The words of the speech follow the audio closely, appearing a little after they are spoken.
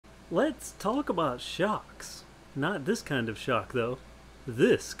Let's talk about shocks. Not this kind of shock though.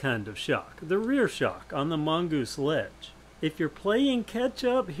 This kind of shock. The rear shock on the Mongoose ledge. If you're playing catch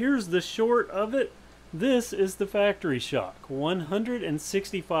up, here's the short of it. This is the factory shock.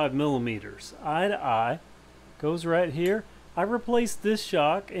 165 millimeters. Eye to eye. Goes right here. I replaced this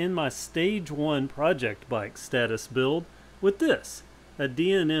shock in my Stage 1 project bike status build with this. A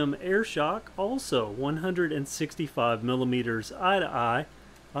D&M air shock, also 165 millimeters eye to eye.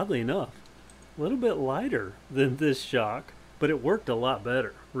 Oddly enough, a little bit lighter than this shock, but it worked a lot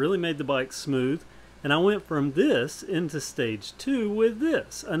better. Really made the bike smooth. And I went from this into Stage 2 with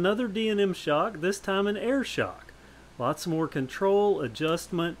this. Another D&M shock, this time an air shock. Lots more control,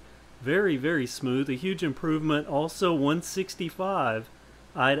 adjustment, very, very smooth. A huge improvement. Also 165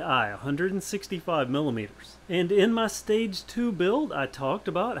 eye to eye, 165 millimeters. And in my Stage 2 build, I talked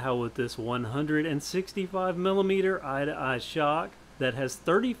about how with this 165 millimeter eye to eye shock that has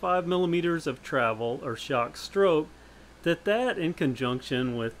 35 millimeters of travel or shock stroke, that in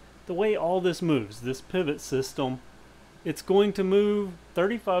conjunction with the way all this moves, this pivot system, it's going to move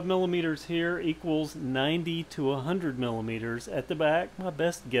 35 millimeters here equals 90 to 100 millimeters at the back. My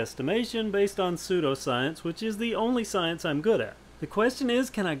best guesstimation based on pseudoscience, which is the only science I'm good at. The question is,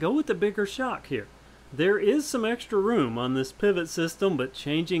 can I go with the bigger shock here? There is some extra room on this pivot system, but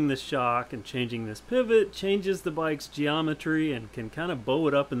changing the shock and changing this pivot changes the bike's geometry and can kind of bow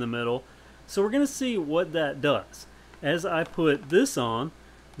it up in the middle. So we're going to see what that does. As I put this on,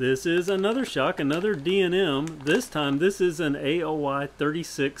 this is another shock, another D&M. This time, this is an AOI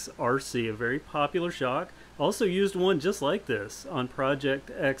 36 RC, a very popular shock. Also used one just like this on Project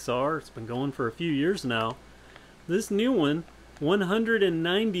XR. It's been going for a few years now. This new one,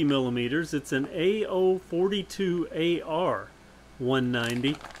 190 millimeters. It's an AO42AR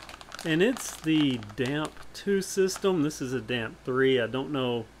 190. And it's the DAMP 2 system. This is a DAMP 3. I don't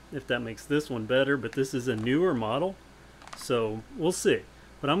know if that makes this one better, but this is a newer model. So we'll see.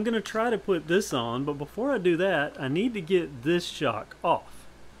 But I'm going to try to put this on, but before I do that, I need to get this shock off.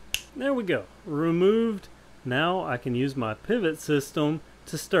 There we go. Removed. Now I can use my pivot system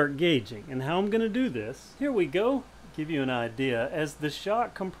to start gauging. And how I'm going to do this, here we go. Give you an idea. As the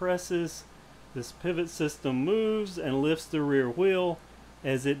shock compresses, this pivot system moves and lifts the rear wheel.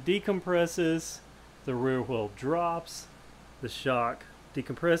 As it decompresses, the rear wheel drops. The shock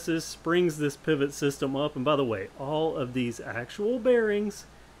decompresses, springs this pivot system up. And by the way, all of these actual bearings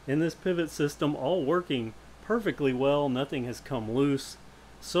in this pivot system all working perfectly well. Nothing has come loose.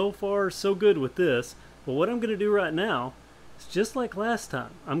 So far, so good with this. But what I'm going to do right now is just like last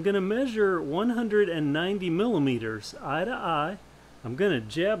time. I'm going to measure 190 millimeters eye to eye. I'm going to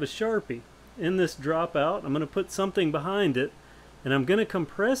jab a Sharpie in this dropout. I'm going to put something behind it. And I'm going to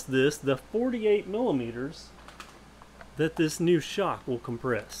compress this the 48 millimeters that this new shock will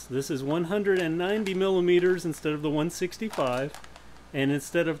compress. This is 190 millimeters instead of the 165, and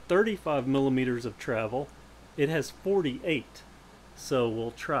instead of 35 millimeters of travel, it has 48. So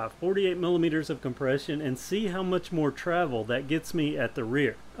we'll try 48 millimeters of compression and see how much more travel that gets me at the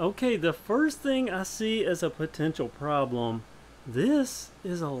rear. Okay, the first thing I see as a potential problem, this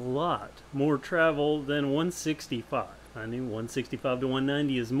is a lot more travel than 165. I mean, 165 to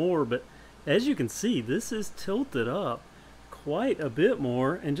 190 is more, but as you can see, this is tilted up quite a bit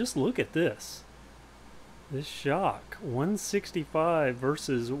more. And just look at this. This shock, 165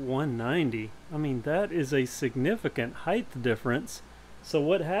 versus 190. I mean, that is a significant height difference. So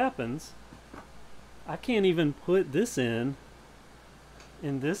what happens, I can't even put this in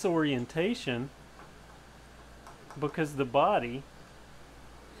this orientation because the body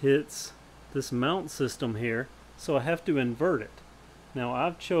hits this mount system here. So I have to invert it. Now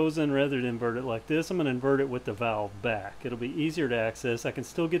I've chosen, rather than invert it like this, I'm going to invert it with the valve back. It'll be easier to access. I can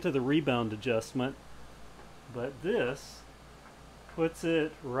still get to the rebound adjustment, but this puts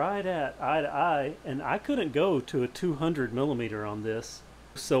it right at eye to eye, and I couldn't go to a 200 millimeter on this.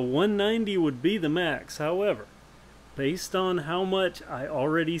 So 190 would be the max. However, based on how much I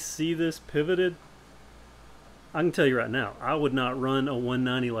already see this pivoted, I can tell you right now, I would not run a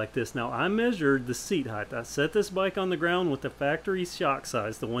 190 like this. Now, I measured the seat height. I set this bike on the ground with the factory shock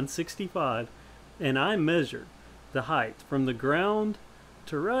size, the 165, and I measured the height from the ground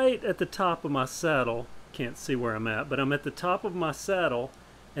to right at the top of my saddle. Can't see where I'm at, but I'm at the top of my saddle,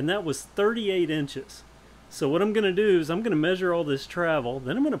 and that was 38 inches. So what I'm going to do is I'm going to measure all this travel,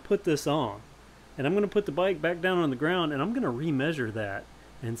 then I'm going to put this on, and I'm going to put the bike back down on the ground, and I'm going to remeasure that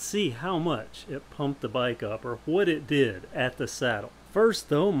and see how much it pumped the bike up or what it did at the saddle. First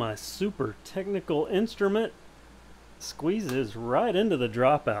though, my super technical instrument squeezes right into the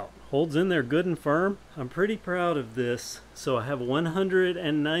dropout. Holds in there good and firm. I'm pretty proud of this. So I have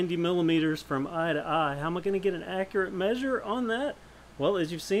 190 millimeters from eye to eye. How am I going to get an accurate measure on that? Well,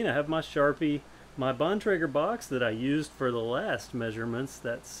 as you've seen, I have my Sharpie, my Bontrager box that I used for the last measurements.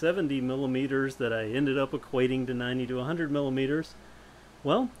 That's 70 millimeters that I ended up equating to 90 to 100 millimeters.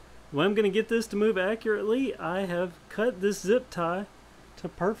 Well, when I'm going to get this to move accurately, I have cut this zip tie to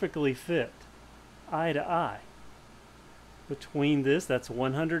perfectly fit eye to eye. Between this, that's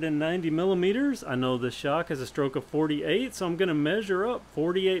 190 millimeters. I know the shock has a stroke of 48, so I'm going to measure up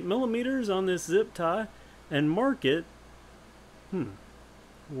 48 millimeters on this zip tie and mark it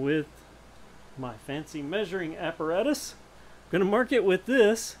with my fancy measuring apparatus. I'm going to mark it with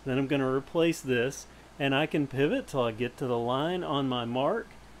this, then I'm going to replace this, and I can pivot till I get to the line on my mark,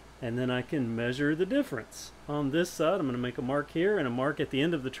 and then I can measure the difference. On this side, I'm going to make a mark here and a mark at the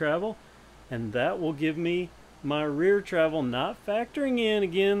end of the travel, and that will give me my rear travel, not factoring in,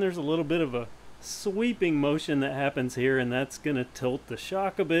 again, there's a little bit of a sweeping motion that happens here, and that's going to tilt the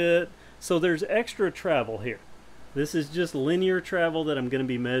shock a bit. So there's extra travel here. This is just linear travel that I'm going to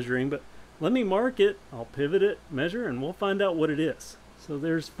be measuring, but let me mark it, I'll pivot it, measure, and we'll find out what it is. So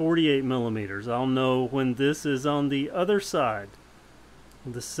there's 48 millimeters. I'll know when this is on the other side,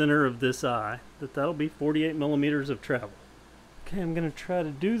 the center of this eye, that'll be 48 millimeters of travel. Okay, I'm going to try to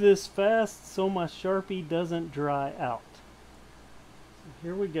do this fast so my Sharpie doesn't dry out. So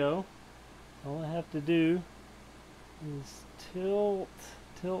here we go. All I have to do is tilt,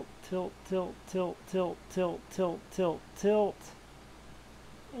 tilt, tilt, tilt, tilt, tilt, tilt, tilt, tilt, tilt,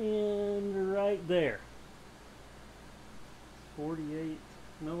 and right there. 48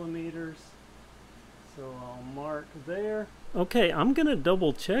 millimeters. So I'll mark there. Okay, I'm going to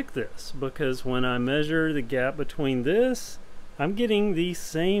double check this because when I measure the gap between this, I'm getting the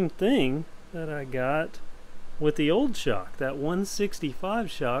same thing that I got with the old shock, that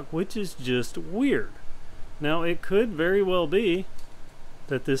 165 shock, which is just weird. Now it could very well be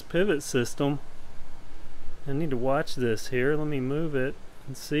that this pivot system, I need to watch this here, let me move it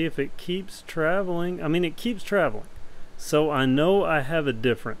and see if it keeps traveling. I mean, it keeps traveling, so I know I have a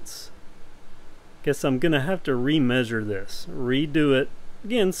difference. Guess I'm gonna have to remeasure this, redo it.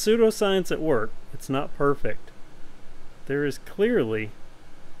 Again, pseudoscience at work. It's not perfect. There is clearly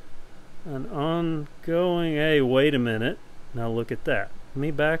an ongoing, hey, wait a minute. Now look at that. Let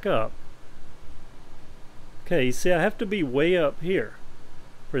me back up. Okay, you see I have to be way up here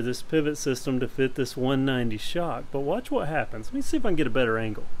for this pivot system to fit this 190 shock, but watch what happens. Let me see if I can get a better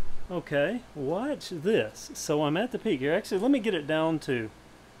angle. Okay, watch this. So I'm at the peak here. Actually, let me get it down to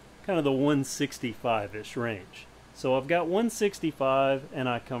kind of the 165-ish range. So I've got 165 and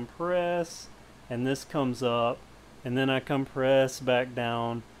I compress and this comes up, and then I compress back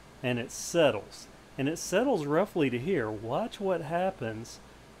down and it settles. And it settles roughly to here. Watch what happens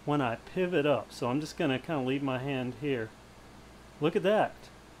when I pivot up. So I'm just going to kind of leave my hand here. Look at that.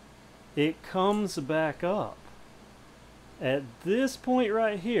 It comes back up. At this point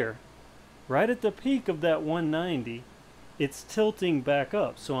right here, right at the peak of that 190, it's tilting back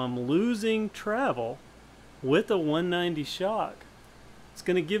up. So I'm losing travel with a 190 shock. It's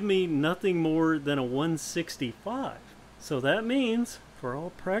going to give me nothing more than a 165. So that means, for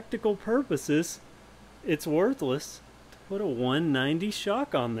all practical purposes, it's worthless to put a 190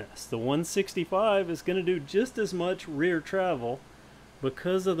 shock on this. The 165 is going to do just as much rear travel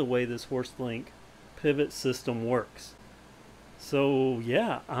because of the way this HorseLink pivot system works. So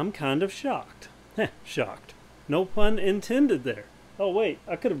yeah, I'm kind of shocked. Shocked. No pun intended there. Oh wait,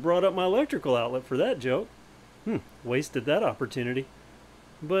 I could have brought up my electrical outlet for that joke. Wasted that opportunity.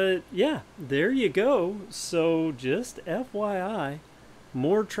 But yeah, there you go. So just FYI,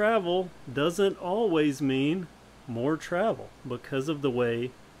 more travel doesn't always mean more travel because of the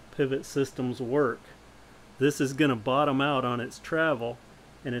way pivot systems work. This is going to bottom out on its travel,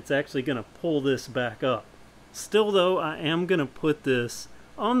 and it's actually going to pull this back up. Still though, I am going to put this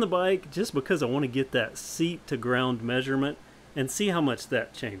on the bike just because I want to get that seat to ground measurement and see how much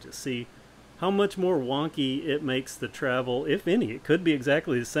that changes. See how much more wonky it makes the travel, if any. It could be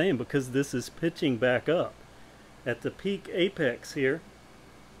exactly the same because this is pitching back up at the peak apex here.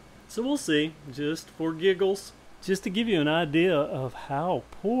 So we'll see, just for giggles. Just to give you an idea of how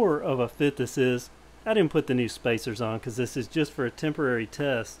poor of a fit this is, I didn't put the new spacers on because this is just for a temporary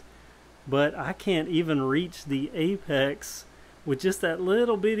test, but I can't even reach the apex with just that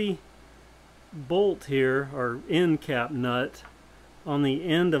little bitty bolt here, or end cap nut, on the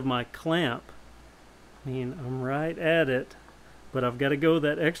end of my clamp. I mean, I'm right at it, but I've got to go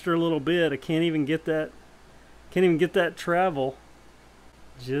that extra little bit. I can't even get that travel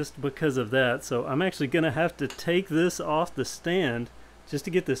just because of that. So I'm actually going to have to take this off the stand just to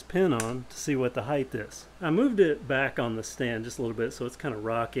get this pin on to see what the height is. I moved it back on the stand just a little bit, so it's kind of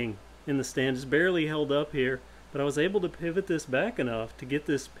rocking in the stand, just barely held up here, but I was able to pivot this back enough to get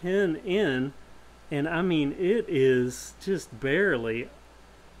this pin in, and I mean, it is just barely,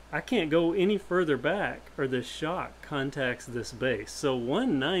 I can't go any further back or the shock contacts this base. So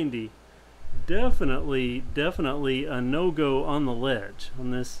 190, definitely a no-go on the ledge,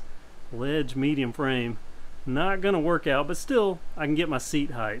 on this ledge medium frame. Not gonna work out, but still I can get my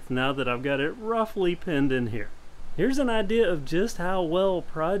seat height now that I've got it roughly pinned in here. Here's an idea of just how well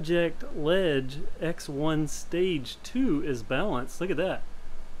Project Ledge X1 Stage 2 is balanced. Look at that.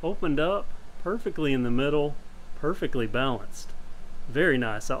 Opened up perfectly in the middle, perfectly balanced. Very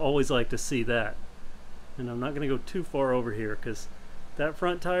nice. I always like to see that. And I'm not going to go too far over here because that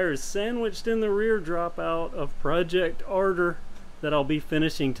front tire is sandwiched in the rear dropout of Project Ardor that I'll be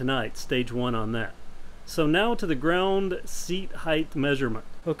finishing tonight, Stage 1 on that. So now to the ground seat height measurement.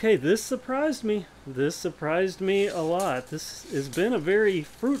 Okay, this surprised me. This surprised me a lot. This has been a very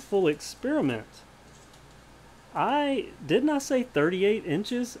fruitful experiment. Didn't I say 38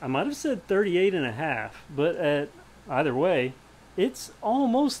 inches? I might have said 38 and a half, but at either way, it's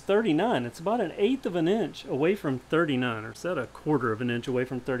almost 39. It's about 1/8 of an inch away from 39, or is that 1/4 of an inch away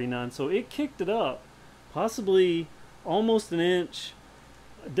from 39? So it kicked it up, possibly almost an inch,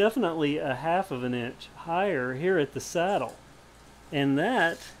 definitely 1/2 of an inch higher here at the saddle. And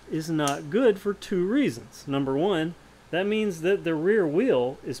that is not good for two reasons. Number one, that means that the rear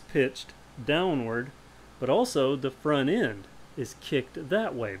wheel is pitched downward, but also the front end is kicked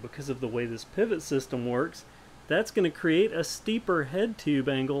that way because of the way this pivot system works. That's going to create a steeper head tube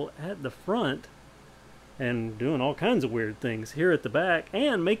angle at the front and doing all kinds of weird things here at the back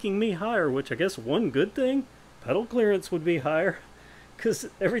and making me higher, which I guess one good thing, pedal clearance would be higher because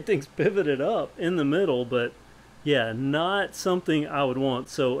everything's pivoted up in the middle, but yeah, not something I would want.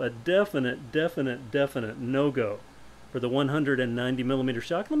 So a definite no-go for the 190mm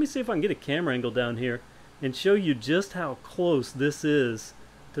shock. Let me see if I can get a camera angle down here and show you just how close this is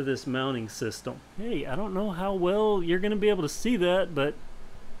to this mounting system. Hey, I don't know how well you're going to be able to see that, but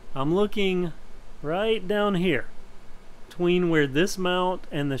I'm looking right down here between where this mount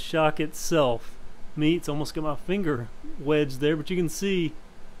and the shock itself meets. Almost got my finger wedged there, but you can see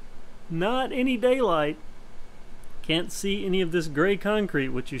not any daylight. Can't see any of this gray concrete,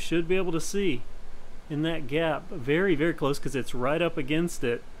 which you should be able to see in that gap. Very close because it's right up against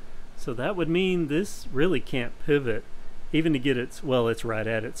it. So that would mean this really can't pivot even to get its, well, it's right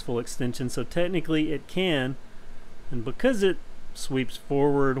at its full extension, so technically it can, and because it sweeps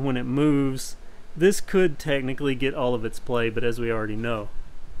forward when it moves, this could technically get all of its play, but as we already know,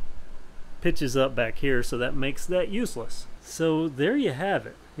 pitches up back here, so that makes that useless. So there you have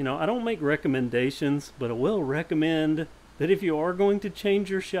it. You know, I don't make recommendations, but I will recommend that if you are going to change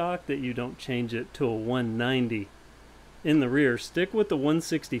your shock, that you don't change it to a 190 in the rear. Stick with the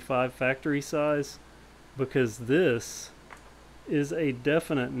 165 factory size, because this is a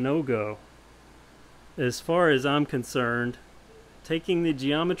definite no-go as far as I'm concerned. Taking the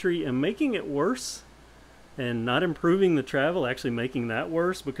geometry and making it worse and not improving the travel, actually making that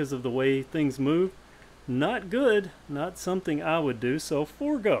worse because of the way things move, not good, not something I would do. So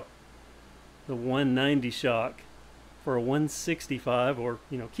forego the 190 shock for a 165, or,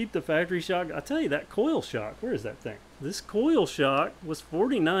 you know, keep the factory shock. I tell you, that coil shock, where is that thing? This coil shock was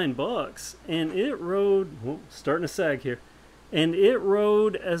 49 bucks and it rode, well, starting to sag here, and it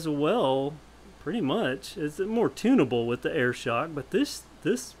rode as well, pretty much. It's more tunable with the air shock, but this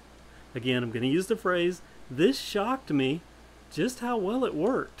again, I'm going to use the phrase, this shocked me just how well it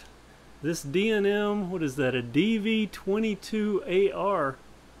worked. This D&M, what is that, a DV22AR,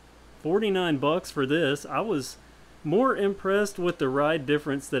 49 bucks for this. I was more impressed with the ride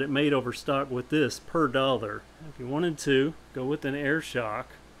difference that it made over stock with this per dollar. If you wanted to go with an air shock,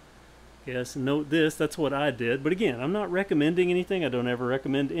 yes, note this, that's what I did. But again, I'm not recommending anything. I don't ever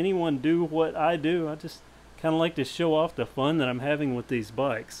recommend anyone do what I do. I just kind of like to show off the fun that I'm having with these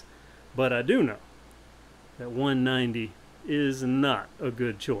bikes. But I do know that 190 is not a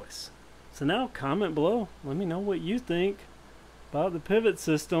good choice. So now comment below. Let me know what you think about the pivot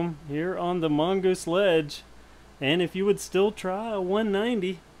system here on the Mongoose Ledge. And if you would still try a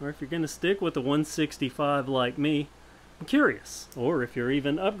 190, or if you're going to stick with a 165 like me, I'm curious. Or if you're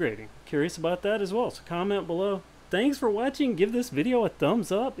even upgrading, curious about that as well. So comment below. Thanks for watching. Give this video a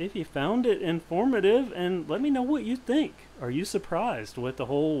thumbs up if you found it informative, and let me know what you think. Are you surprised with the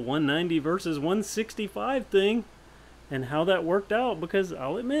whole 190 versus 165 thing and how that worked out? Because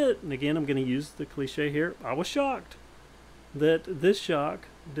I'll admit, and again, I'm going to use the cliche here, I was shocked that this shock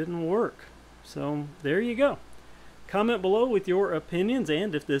didn't work. So there you go. Comment below with your opinions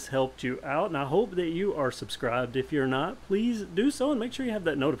and if this helped you out, and I hope that you are subscribed. If you're not, please do so and make sure you have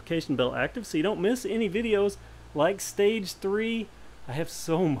that notification bell active so you don't miss any videos like Stage 3. I have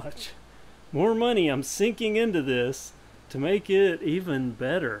so much more money I'm sinking into this to make it even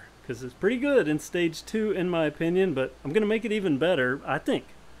better, because it's pretty good in Stage 2 in my opinion, but I'm going to make it even better. I think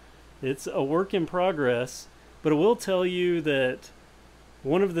it's a work in progress, but I will tell you that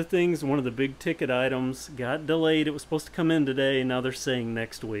one of the big ticket items got delayed. It was supposed to come in today, and now they're saying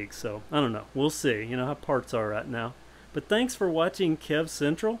next week. So, I don't know. We'll see. You know how parts are right now. But thanks for watching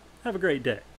KevCentral. Have a great day.